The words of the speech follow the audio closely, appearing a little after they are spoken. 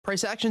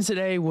Price action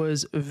today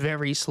was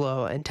very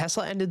slow, and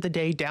Tesla ended the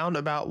day down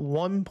about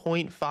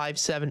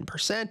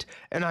 1.57%,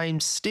 and I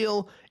am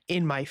still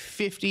in my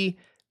 50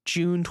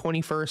 June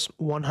 21st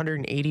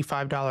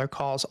 $185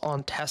 calls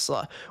on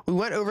Tesla. We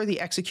went over the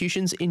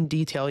executions in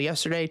detail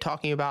yesterday,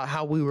 talking about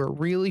how we were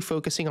really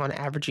focusing on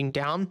averaging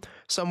down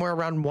somewhere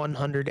around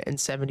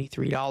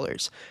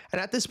 $173.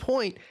 And at this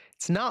point,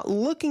 it's not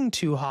looking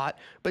too hot,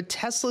 but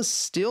Tesla's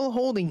still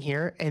holding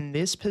here, and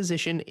this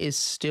position is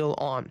still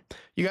on.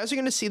 You guys are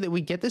going to see that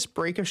we get this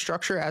break of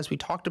structure, as we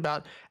talked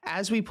about,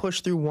 as we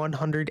push through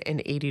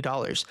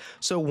 $180.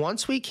 So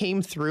once we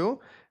came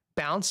through,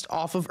 bounced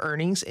off of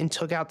earnings and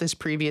took out this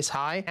previous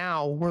high,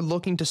 now we're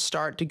looking to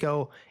start to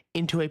go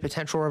into a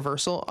potential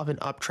reversal of an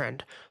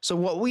uptrend. So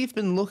what we've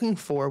been looking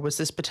for was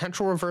this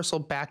potential reversal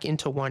back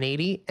into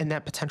 180 and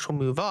that potential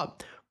move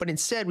up, but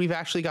instead we've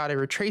actually got a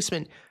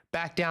retracement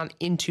back down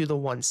into the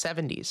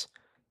 170s.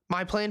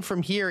 My plan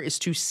from here is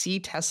to see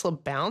Tesla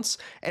bounce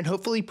and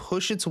hopefully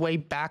push its way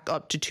back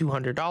up to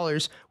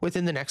 $200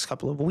 within the next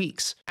couple of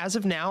weeks. As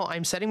of now,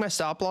 I'm setting my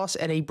stop loss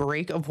at a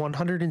break of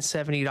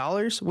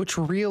 $170, which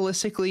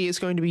realistically is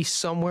going to be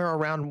somewhere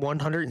around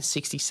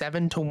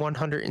 $167 to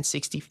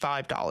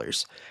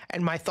 $165.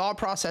 And my thought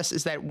process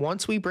is that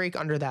once we break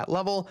under that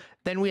level,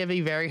 then we have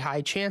a very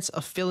high chance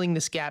of filling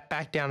this gap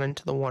back down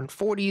into the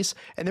 140s,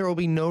 and there will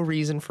be no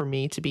reason for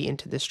me to be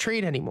into this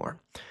trade anymore.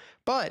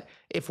 But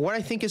if what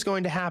I think is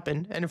going to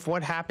happen, and if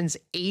what happens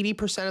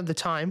 80% of the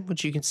time,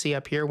 which you can see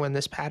up here when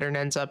this pattern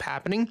ends up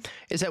happening,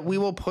 is that we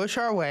will push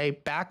our way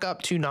back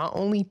up to not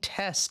only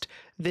test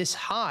this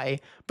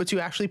high, but to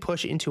actually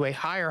push into a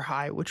higher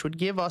high, which would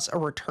give us a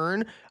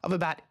return of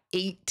about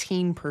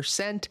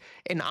 18%,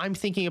 and I'm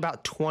thinking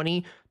about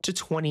 20 to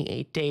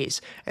 28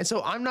 days. And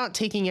so I'm not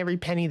taking every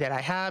penny that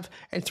I have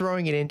and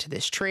throwing it into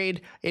this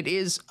trade. It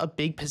is a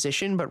big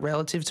position, but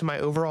relative to my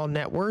overall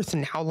net worth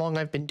and how long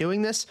I've been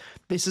doing this,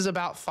 this is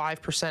about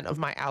 5% of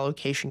my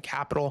allocation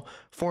capital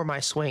for my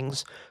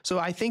swings. So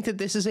I think that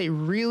this is a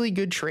really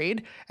good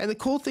trade. And the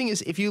cool thing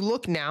is, if you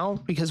look now,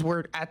 because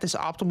we're at this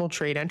optimal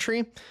trade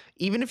entry,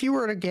 even if you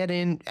were to get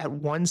in at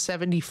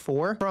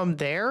 174, from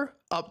there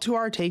up to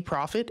our take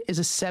profit is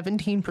a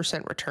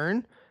 17%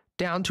 return,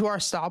 down to our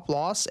stop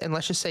loss, and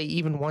let's just say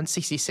even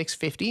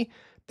 166.50,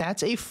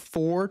 that's a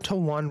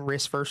 4-to-1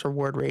 risk versus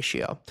reward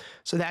ratio.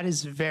 So that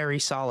is very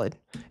solid.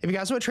 If you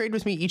guys want to trade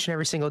with me each and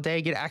every single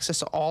day, get access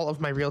to all of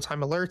my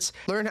real-time alerts,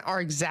 learn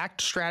our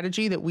exact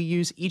strategy that we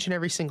use each and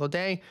every single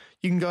day,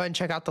 you can go ahead and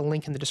check out the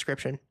link in the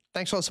description.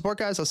 Thanks for all the support,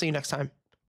 guys. I'll see you next time.